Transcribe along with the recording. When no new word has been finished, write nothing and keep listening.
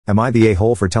Am I the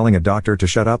a-hole for telling a doctor to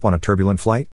shut up on a turbulent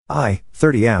flight? I,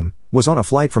 30M, was on a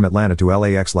flight from Atlanta to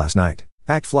LAX last night.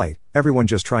 Packed flight, everyone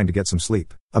just trying to get some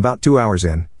sleep. About 2 hours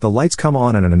in, the lights come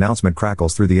on and an announcement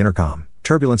crackles through the intercom.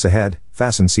 Turbulence ahead,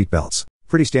 fasten seatbelts.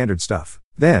 Pretty standard stuff.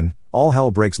 Then, all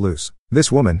hell breaks loose.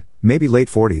 This woman, maybe late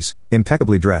 40s,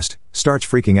 impeccably dressed, starts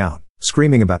freaking out,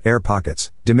 screaming about air pockets,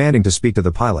 demanding to speak to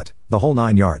the pilot, the whole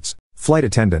 9 yards. Flight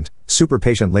attendant, super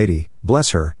patient lady, bless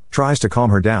her, tries to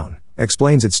calm her down,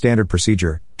 explains it's standard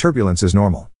procedure, turbulence is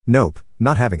normal. Nope,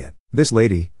 not having it. This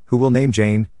lady, who we'll name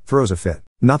Jane, throws a fit.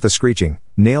 Not the screeching,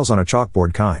 nails on a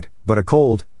chalkboard kind, but a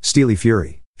cold, steely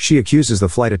fury. She accuses the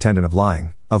flight attendant of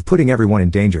lying, of putting everyone in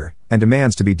danger, and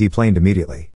demands to be deplaned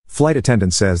immediately. Flight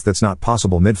attendant says that's not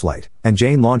possible mid-flight, and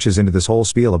Jane launches into this whole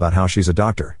spiel about how she's a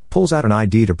doctor, pulls out an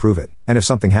ID to prove it, and if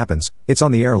something happens, it's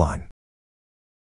on the airline.